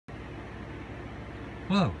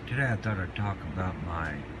Hello, today I thought I'd talk about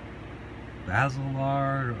my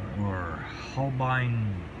Baselard or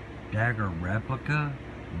Holbein Dagger replica,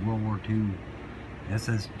 World War II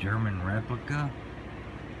SS German replica.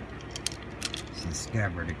 It's a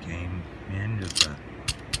scabbard it came in, just a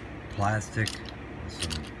plastic with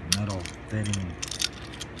some metal fitting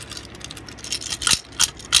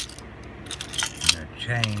and a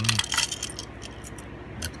chain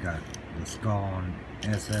that's got the skull and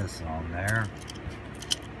SS on there.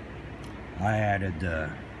 I added the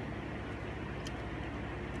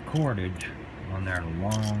cordage on there a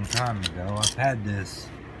long time ago. I've had this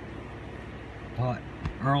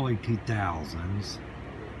early 2000s.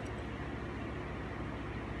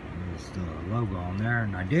 There's the logo on there,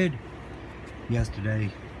 and I did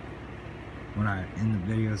yesterday when I in the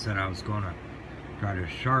video said I was going to try to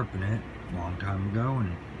sharpen it a long time ago,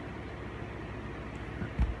 and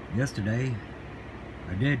yesterday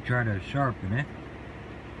I did try to sharpen it.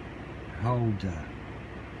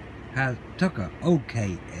 Took a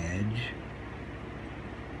okay edge.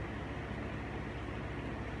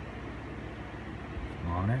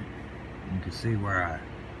 On it. You can see where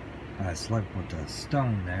I slipped with the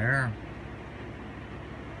stone there.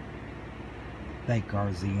 Fake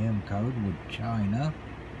RZM code with China.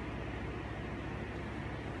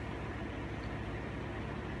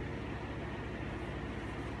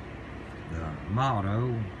 The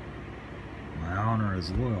motto, "My honor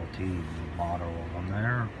is loyalty," motto on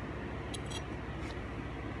there.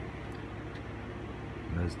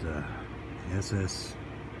 There's the SS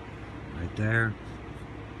right there.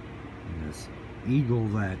 And this eagle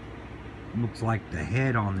that looks like the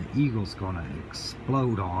head on the eagle's gonna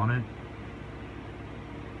explode on it.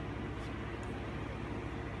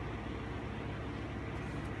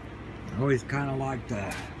 I always kind of like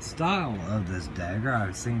the style of this dagger.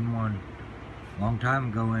 I've seen one a long time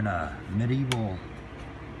ago in a medieval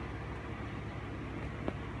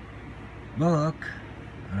book,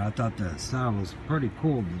 and I thought the style was pretty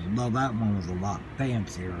cool, though that one was a lot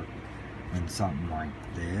fancier than something like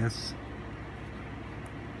this.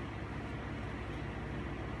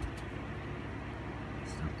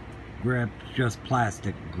 So, grip, just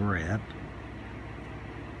plastic grip.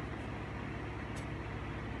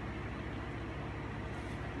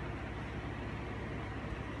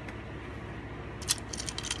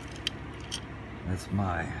 That's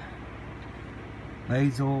my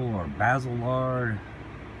Baselard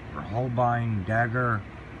or Holbein Dagger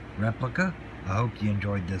replica. I hope you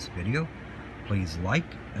enjoyed this video. Please like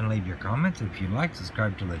and leave your comments. If you like,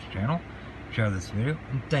 subscribe to this channel, share this video,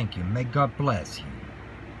 and thank you. May God bless you.